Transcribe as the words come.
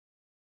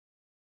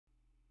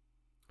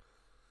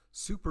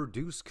Super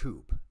Deuce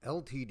Coupe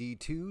LTD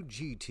II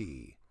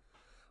GT.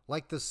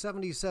 Like the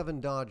 '77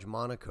 Dodge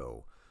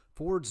Monaco,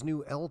 Ford's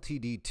new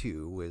LTD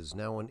II is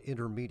now an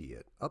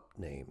intermediate,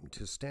 upnamed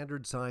to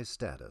standard size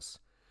status.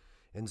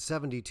 In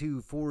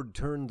 '72, Ford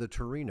turned the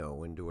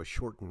Torino into a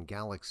shortened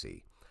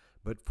Galaxy,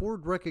 but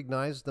Ford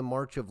recognized the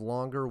march of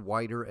longer,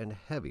 wider, and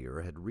heavier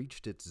had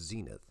reached its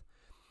zenith.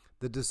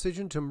 The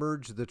decision to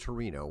merge the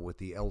Torino with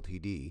the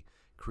LTD,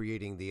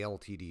 creating the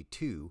LTD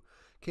II,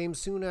 came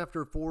soon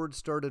after Ford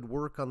started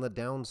work on the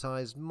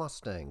downsized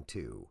Mustang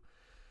II.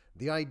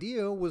 The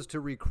idea was to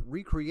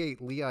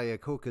recreate Lee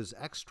Iacocca's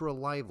extra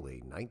lively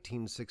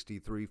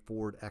 1963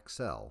 Ford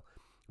XL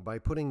by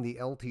putting the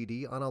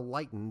LTD on a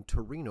lightened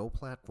Torino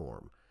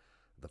platform.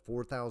 The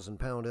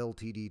 4,000-pound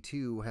LTD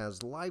II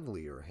has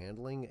livelier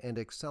handling and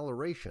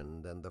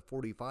acceleration than the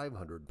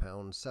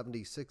 4,500-pound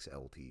 76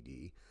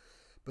 LTD,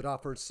 but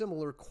offers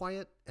similar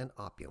quiet and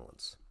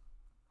opulence.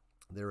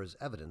 There is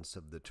evidence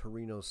of the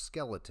Torino's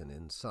skeleton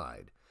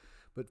inside,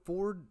 but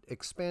Ford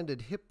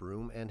expanded hip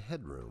room and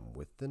headroom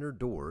with thinner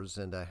doors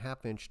and a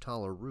half-inch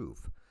taller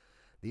roof.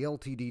 The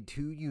LTD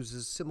II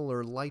uses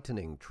similar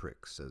lightening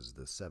tricks as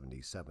the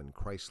 '77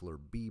 Chrysler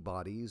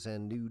B-bodies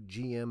and new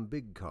GM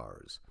big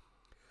cars.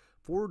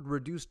 Ford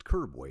reduced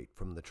curb weight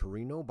from the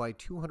Torino by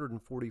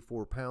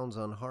 244 pounds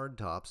on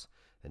hardtops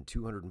and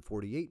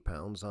 248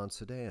 pounds on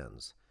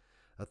sedans.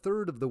 A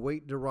third of the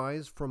weight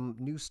derives from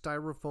new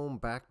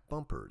styrofoam-backed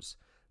bumpers.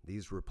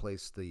 These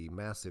replace the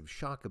massive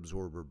shock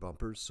absorber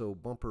bumpers, so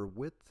bumper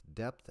width,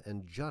 depth,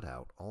 and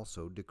jut-out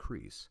also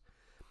decrease.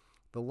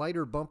 The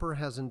lighter bumper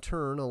has in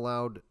turn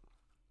allowed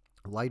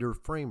lighter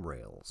frame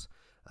rails.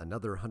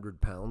 Another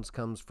 100 pounds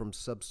comes from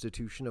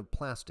substitution of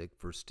plastic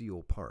for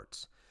steel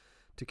parts.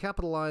 To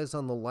capitalize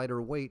on the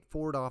lighter weight,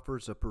 Ford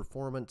offers a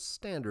performance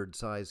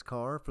standard-size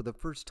car for the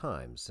first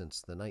time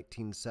since the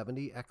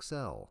 1970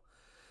 XL.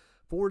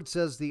 Ford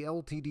says the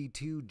LTD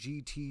II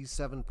GT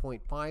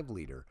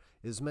 7.5-liter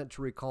is meant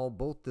to recall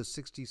both the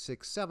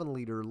 66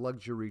 7-liter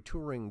luxury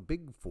touring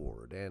Big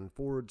Ford and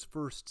Ford's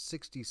first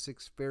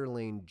 66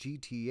 Fairlane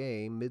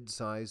GTA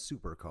midsize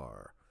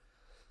supercar.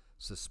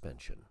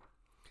 Suspension.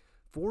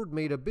 Ford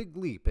made a big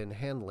leap in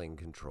handling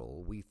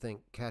control, we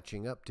think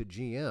catching up to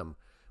GM,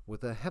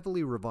 with a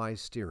heavily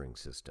revised steering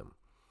system.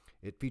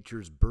 It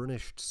features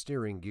burnished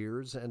steering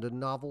gears and a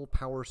novel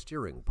power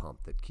steering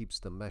pump that keeps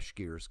the mesh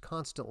gears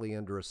constantly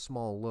under a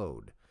small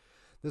load.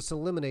 This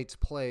eliminates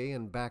play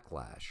and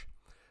backlash.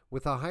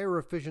 With a higher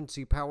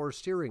efficiency power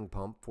steering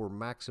pump for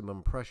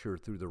maximum pressure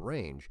through the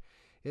range,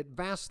 it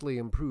vastly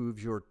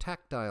improves your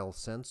tactile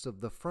sense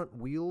of the front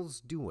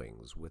wheel's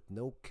doings with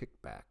no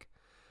kickback.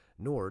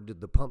 Nor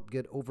did the pump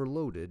get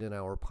overloaded in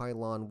our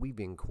pylon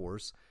weaving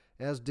course,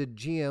 as did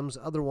GM's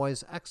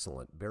otherwise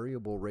excellent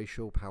variable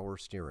ratio power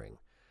steering.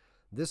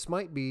 This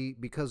might be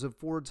because of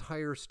Ford's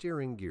higher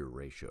steering gear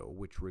ratio,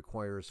 which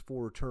requires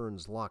 4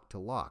 turns lock to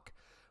lock,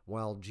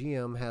 while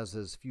GM has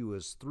as few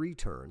as 3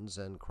 turns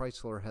and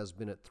Chrysler has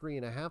been at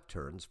 3.5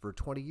 turns for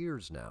 20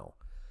 years now.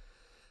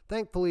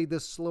 Thankfully,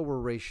 this slower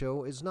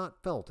ratio is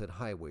not felt at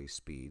highway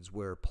speeds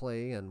where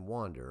play and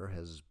wander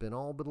has been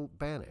all but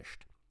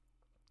banished.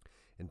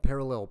 In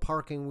parallel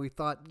parking, we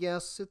thought,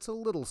 yes, it's a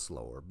little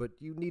slower, but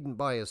you needn't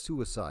buy a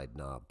suicide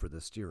knob for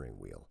the steering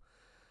wheel.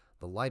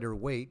 The lighter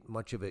weight,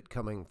 much of it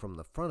coming from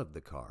the front of the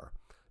car,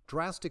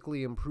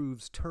 drastically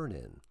improves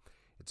turn-in.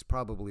 It's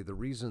probably the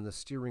reason the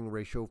steering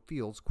ratio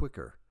feels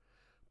quicker.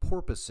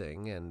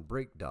 Porpoising and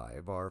brake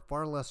dive are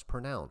far less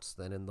pronounced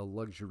than in the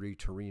luxury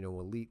Torino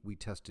Elite we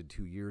tested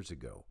 2 years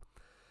ago.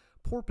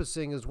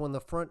 Porpoising is when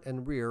the front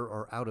and rear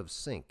are out of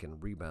sync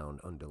in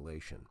rebound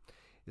undulation.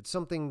 It's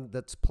something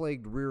that's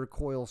plagued rear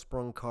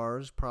coil-sprung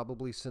cars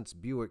probably since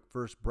Buick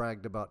first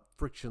bragged about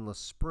frictionless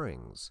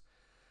springs.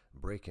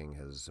 Braking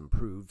has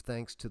improved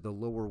thanks to the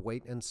lower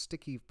weight and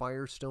sticky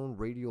Firestone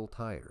radial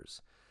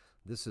tires.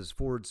 This is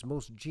Ford's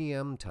most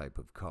GM type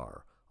of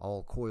car,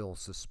 all coil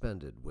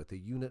suspended with a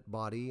unit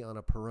body on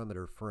a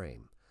perimeter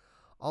frame.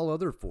 All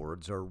other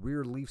Fords are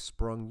rear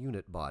leaf-sprung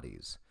unit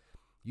bodies.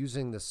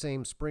 Using the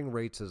same spring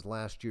rates as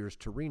last year's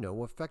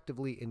Torino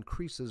effectively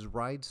increases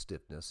ride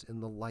stiffness in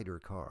the lighter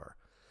car.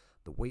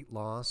 The weight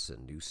loss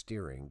and new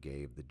steering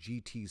gave the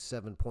GT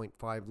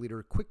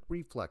 7.5-liter quick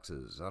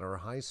reflexes on our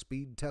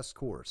high-speed test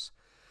course.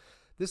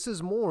 This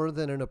is more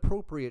than an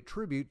appropriate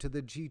tribute to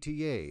the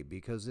GTA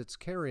because it's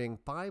carrying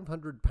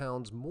 500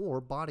 pounds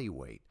more body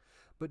weight,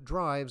 but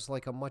drives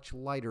like a much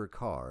lighter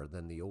car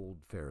than the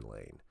old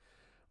Fairlane.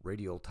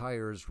 Radial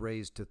tires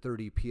raised to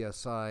 30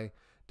 psi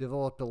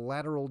developed a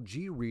lateral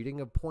G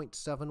reading of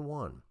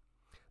 0.71.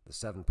 The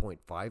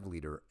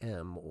 7.5-liter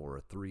M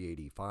or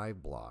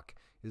 385 block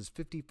is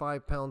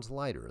 55 pounds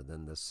lighter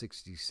than the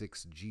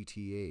 66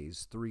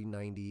 GTA's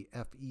 390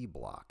 FE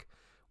block,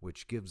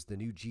 which gives the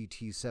new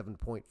GT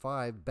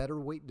 7.5 better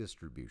weight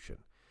distribution.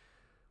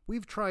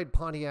 We've tried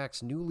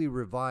Pontiac's newly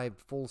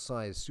revived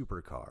full-size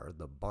supercar,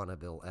 the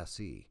Bonneville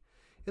SE.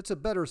 It's a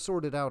better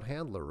sorted-out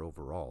handler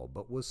overall,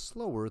 but was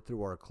slower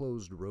through our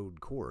closed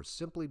road course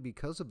simply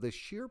because of the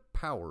sheer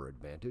power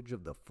advantage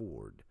of the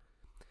Ford.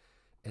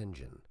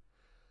 Engine.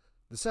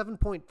 The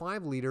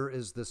 7.5-liter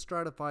is the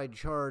stratified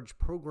charge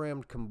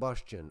programmed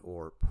combustion,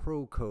 or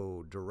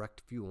ProCo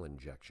direct fuel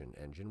injection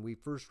engine we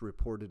first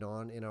reported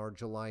on in our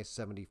July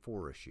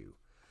 74 issue.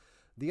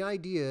 The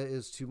idea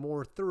is to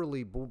more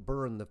thoroughly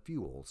burn the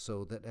fuel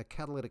so that a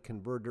catalytic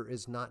converter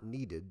is not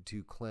needed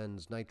to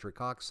cleanse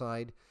nitric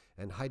oxide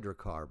and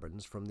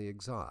hydrocarbons from the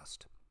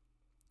exhaust.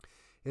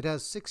 It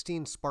has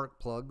 16 spark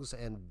plugs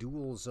and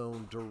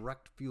dual-zone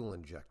direct fuel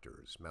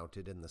injectors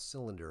mounted in the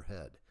cylinder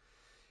head.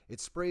 It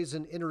sprays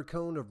an inner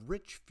cone of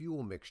rich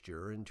fuel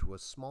mixture into a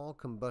small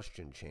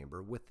combustion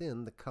chamber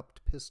within the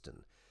cupped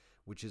piston,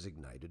 which is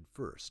ignited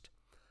first.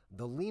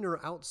 The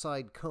leaner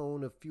outside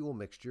cone of fuel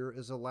mixture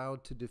is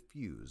allowed to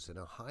diffuse in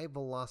a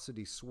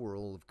high-velocity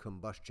swirl of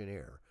combustion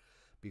air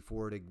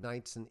before it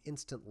ignites an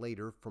instant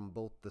later from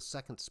both the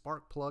second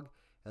spark plug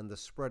and the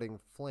spreading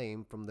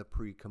flame from the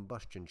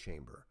pre-combustion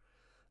chamber.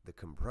 The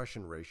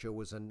compression ratio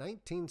was a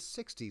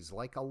 1960s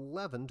like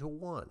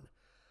 11-to-1.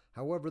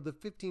 However, the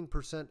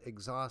 15%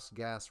 exhaust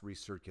gas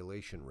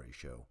recirculation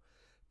ratio,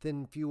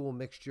 thin fuel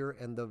mixture,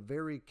 and the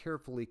very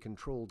carefully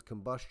controlled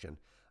combustion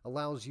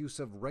allows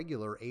use of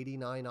regular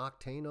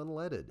 89-octane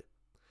unleaded.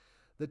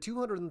 The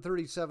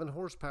 237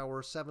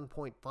 horsepower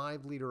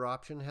 7.5-liter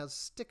option has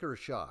sticker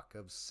shock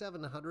of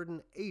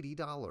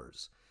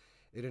 $780.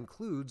 It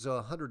includes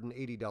a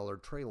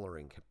 $180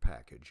 trailering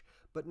package,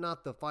 but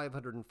not the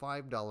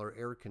 $505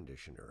 air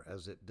conditioner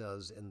as it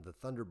does in the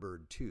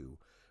Thunderbird II,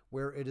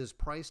 where it is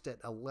priced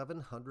at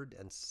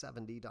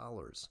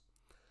 $1,170.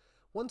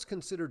 Once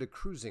considered a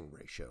cruising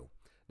ratio,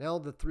 now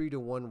the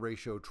 3-to-1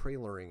 ratio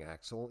trailering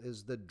axle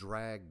is the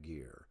drag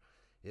gear.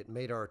 It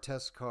made our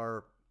test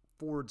car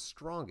Ford's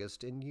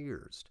strongest in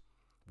years.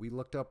 We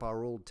looked up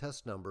our old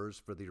test numbers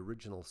for the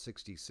original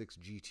 66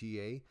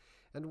 GTA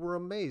and were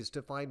amazed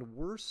to find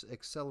worse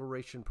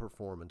acceleration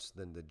performance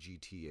than the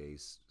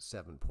GTA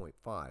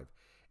 7.5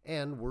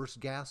 and worse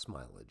gas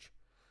mileage.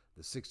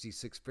 The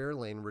 66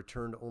 Fairlane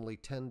returned only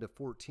 10 to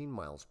 14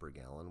 miles per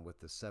gallon with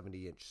the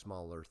 70-inch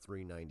smaller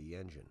 390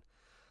 engine.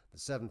 The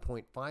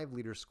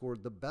 7.5-liter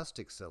scored the best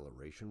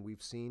acceleration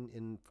we've seen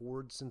in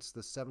Ford since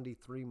the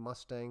 73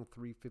 Mustang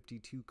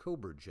 352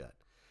 Cobra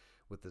Jet,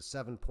 with the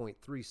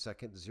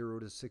 7.3-second 0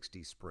 to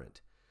 60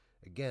 sprint.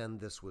 Again,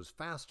 this was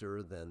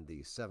faster than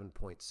the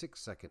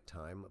 7.6-second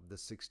time of the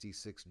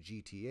 66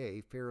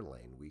 GTA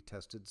Fairlane we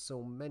tested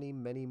so many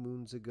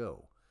moons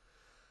ago.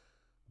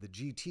 The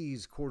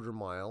GT's quarter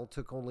mile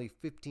took only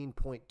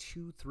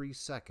 15.23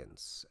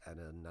 seconds at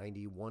a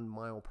 91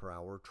 mile per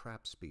hour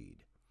trap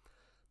speed.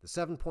 The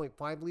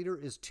 7.5-liter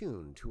is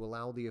tuned to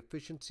allow the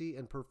efficiency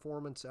and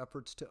performance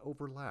efforts to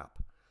overlap.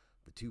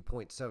 The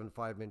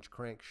 2.75-inch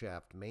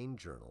crankshaft main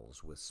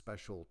journals with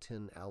special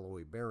tin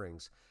alloy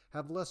bearings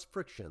have less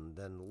friction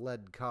than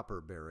lead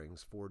copper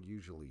bearings Ford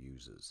usually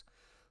uses,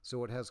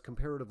 so it has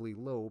comparatively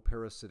low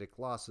parasitic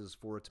losses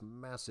for its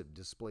massive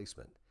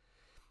displacement.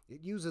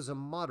 It uses a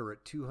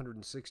moderate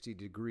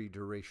 260-degree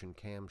duration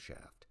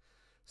camshaft.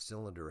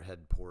 Cylinder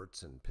head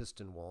ports and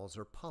piston walls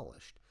are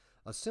polished,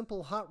 a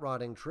simple hot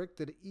rodding trick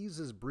that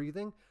eases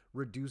breathing,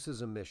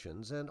 reduces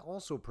emissions, and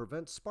also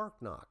prevents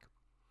spark knock.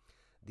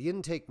 The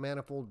intake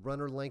manifold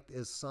runner length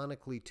is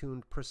sonically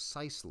tuned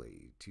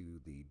precisely to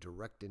the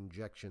direct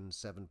injection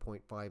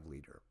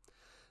 7.5-liter.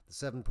 The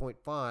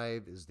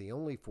 7.5 is the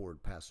only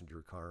Ford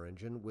passenger car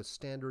engine with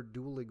standard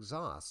dual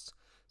exhausts,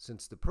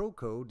 since the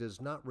ProCo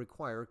does not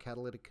require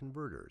catalytic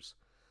converters.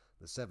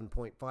 The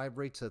 7.5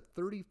 rates a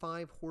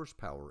 35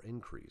 horsepower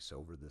increase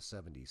over the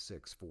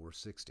 76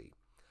 460.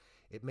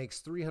 It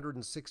makes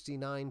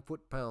 369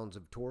 foot-pounds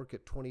of torque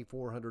at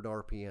 2,400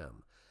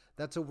 RPM.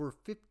 That's over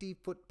 50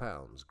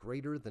 foot-pounds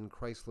greater than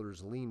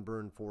Chrysler's lean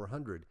burn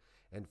 400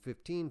 and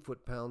 15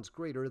 foot-pounds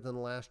greater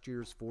than last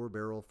year's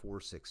 4-barrel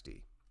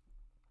 460.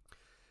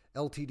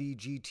 LTD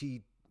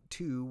GT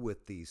 2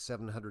 with the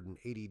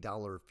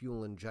 $780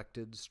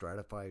 fuel-injected,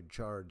 stratified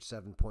charge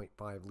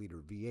 7.5-liter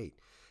V8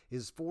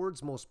 is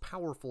Ford's most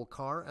powerful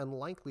car and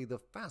likely the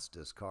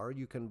fastest car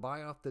you can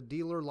buy off the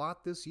dealer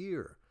lot this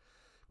year.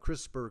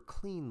 Crisper,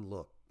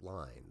 clean-look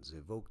lines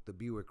evoke the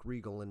Buick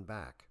Regal in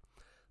back.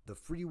 The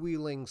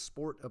freewheeling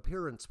sport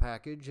appearance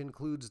package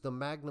includes the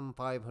Magnum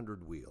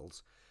 500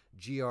 wheels,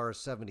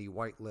 GR70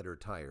 white letter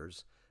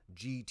tires,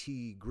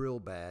 GT grill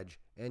badge,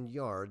 and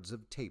yards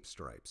of tape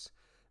stripes.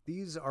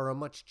 These are a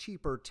much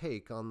cheaper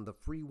take on the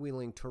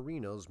freewheeling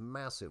Torino's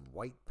massive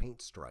white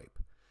paint stripe.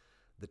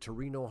 The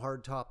Torino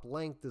hardtop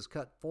length is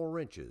cut 4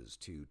 inches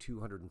to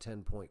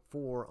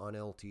 210.4 on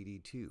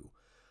LTD II,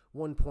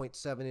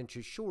 1.7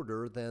 inches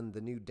shorter than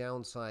the new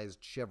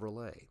downsized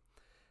Chevrolet.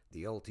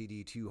 The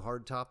LTD II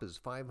hardtop is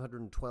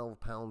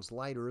 512 pounds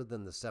lighter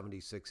than the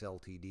 76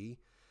 LTD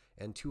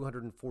and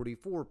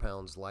 244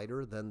 pounds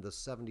lighter than the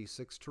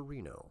 76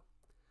 Torino.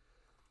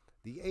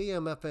 The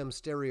AM/FM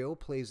stereo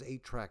plays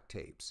 8-track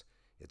tapes.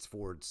 It's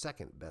Ford's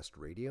second best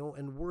radio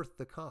and worth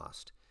the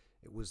cost.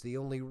 It was the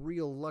only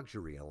real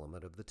luxury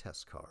element of the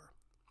test car.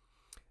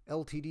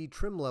 LTD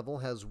trim level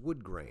has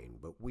wood grain,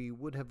 but we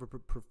would have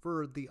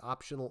preferred the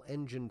optional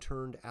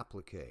engine-turned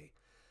applique.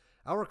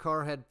 Our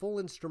car had full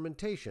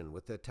instrumentation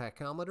with a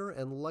tachometer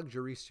and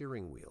luxury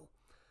steering wheel.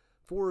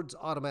 Ford's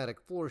automatic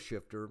floor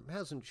shifter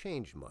hasn't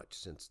changed much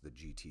since the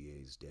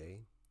GTA's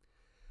day.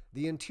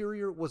 The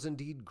interior was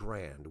indeed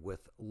grand,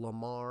 with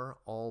Lamar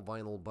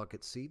all-vinyl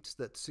bucket seats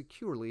that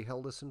securely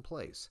held us in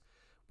place.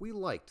 We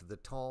liked the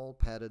tall,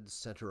 padded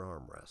center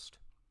armrest.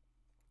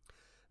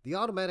 The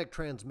automatic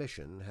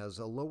transmission has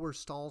a lower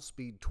stall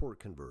speed torque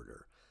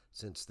converter.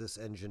 Since this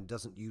engine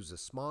doesn't use a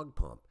smog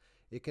pump,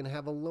 it can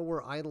have a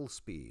lower idle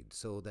speed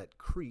so that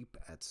creep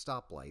at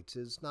stoplights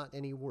is not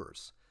any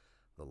worse.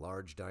 The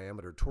large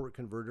diameter torque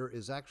converter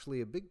is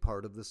actually a big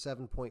part of the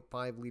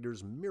 7.5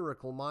 liters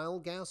miracle mile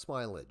gas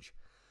mileage.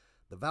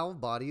 The valve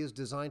body is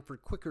designed for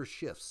quicker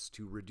shifts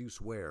to reduce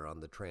wear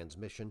on the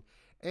transmission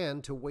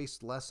and to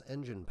waste less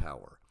engine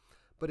power,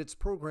 but it's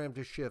programmed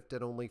to shift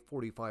at only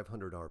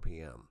 4,500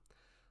 RPM.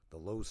 The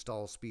low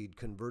stall speed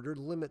converter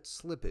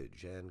limits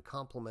slippage and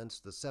complements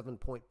the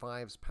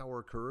 7.5's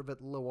power curve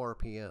at low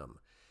RPM.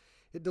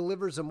 It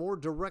delivers a more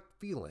direct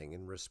feeling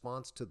in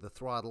response to the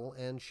throttle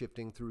and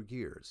shifting through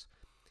gears.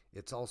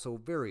 It's also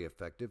very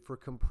effective for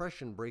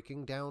compression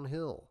braking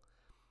downhill.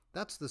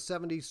 That's the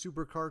 70s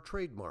supercar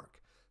trademark.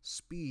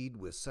 Speed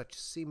with such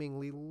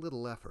seemingly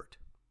little effort.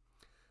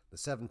 The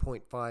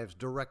 7.5's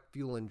direct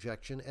fuel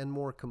injection and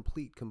more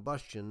complete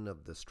combustion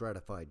of the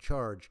stratified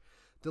charge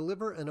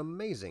deliver an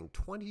amazing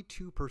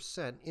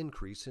 22%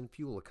 increase in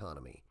fuel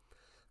economy.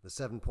 The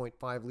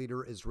 7.5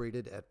 liter is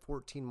rated at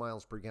 14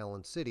 miles per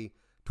gallon city,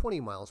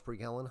 20 miles per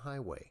gallon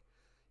highway.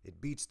 It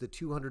beats the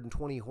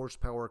 220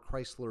 horsepower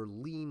Chrysler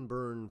Lean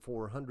Burn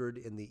 400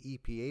 in the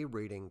EPA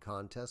rating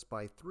contest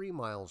by 3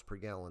 miles per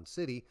gallon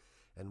city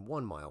and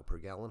 1 mile per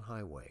gallon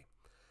highway.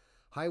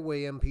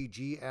 Highway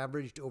MPG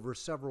averaged over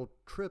several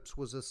trips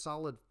was a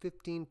solid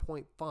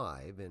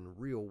 15.5 in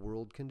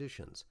real-world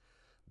conditions.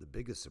 The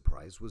biggest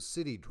surprise was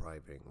city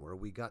driving, where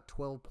we got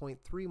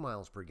 12.3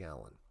 miles per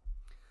gallon.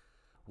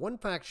 One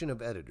faction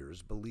of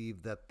editors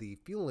believed that the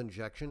fuel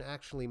injection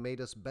actually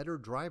made us better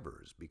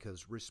drivers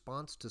because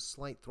response to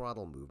slight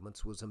throttle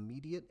movements was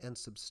immediate and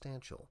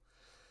substantial.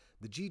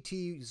 The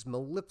GT's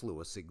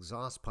mellifluous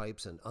exhaust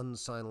pipes and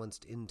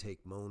unsilenced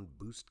intake moan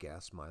boost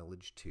gas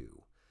mileage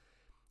too.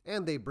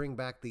 And they bring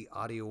back the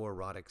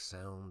audio-erotic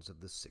sounds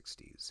of the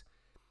 60s.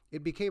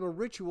 It became a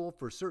ritual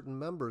for certain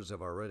members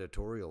of our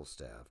editorial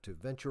staff to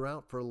venture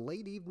out for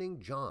late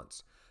evening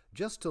jaunts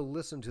just to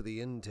listen to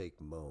the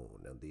intake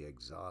moan and the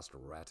exhaust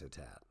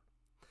rat-a-tat.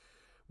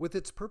 With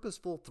its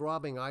purposeful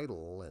throbbing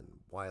idle and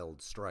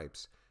wild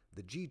stripes,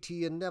 the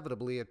GT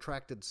inevitably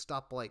attracted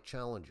stoplight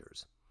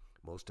challengers.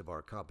 Most of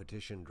our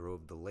competition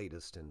drove the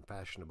latest in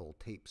fashionable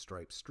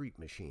tape-striped street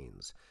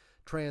machines,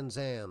 Trans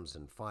Ams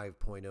and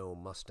 5.0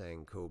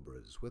 Mustang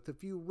Cobras, with a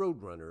few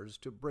Roadrunners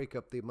to break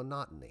up the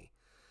monotony.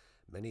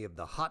 Many of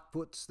the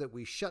hotfoots that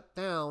we shut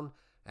down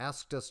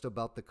asked us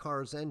about the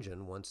car's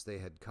engine once they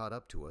had caught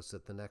up to us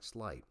at the next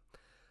light.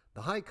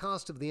 The high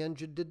cost of the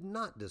engine did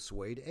not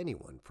dissuade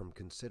anyone from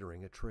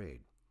considering a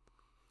trade.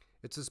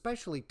 It's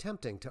especially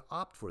tempting to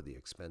opt for the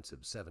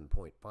expensive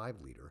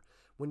 7.5 liter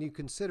when you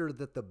consider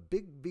that the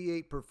big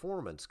V8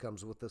 performance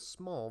comes with a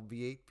small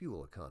V8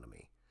 fuel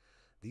economy.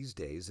 These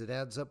days it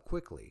adds up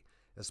quickly,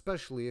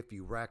 especially if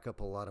you rack up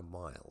a lot of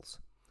miles.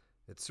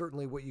 It's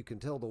certainly what you can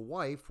tell the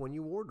wife when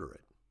you order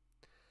it.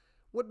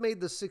 What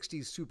made the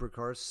 60s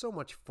supercars so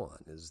much fun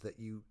is that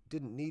you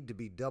didn't need to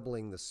be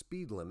doubling the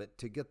speed limit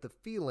to get the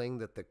feeling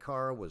that the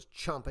car was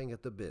chomping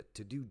at the bit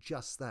to do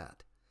just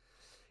that.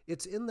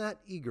 It's in that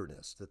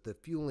eagerness that the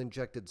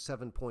fuel-injected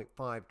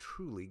 7.5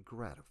 truly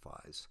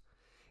gratifies.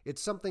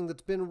 It's something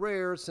that's been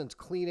rare since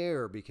clean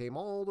air became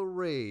all the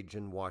rage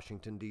in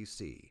Washington,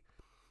 D.C.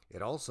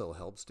 It also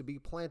helps to be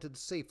planted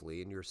safely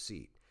in your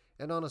seat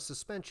and on a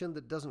suspension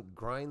that doesn't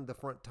grind the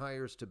front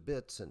tires to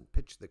bits and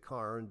pitch the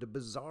car into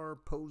bizarre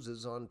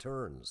poses on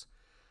turns.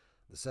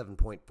 The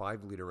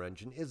 7.5 liter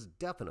engine is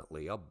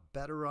definitely a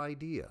better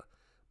idea,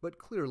 but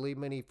clearly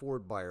many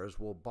Ford buyers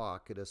will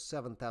balk at a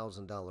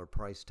 $7,000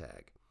 price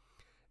tag.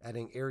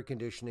 Adding air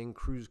conditioning,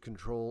 cruise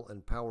control,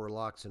 and power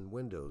locks and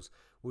windows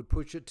would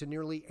push it to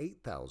nearly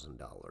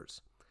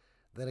 $8,000.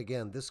 Then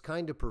again, this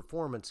kind of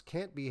performance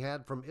can't be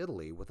had from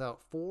Italy without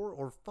 4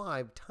 or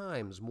 5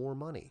 times more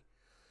money.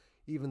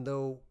 Even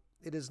though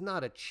it is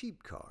not a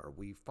cheap car,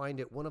 we find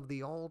it one of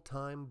the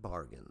all-time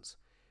bargains.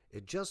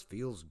 It just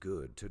feels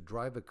good to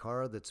drive a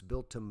car that's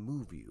built to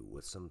move you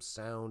with some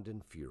sound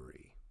and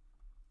fury.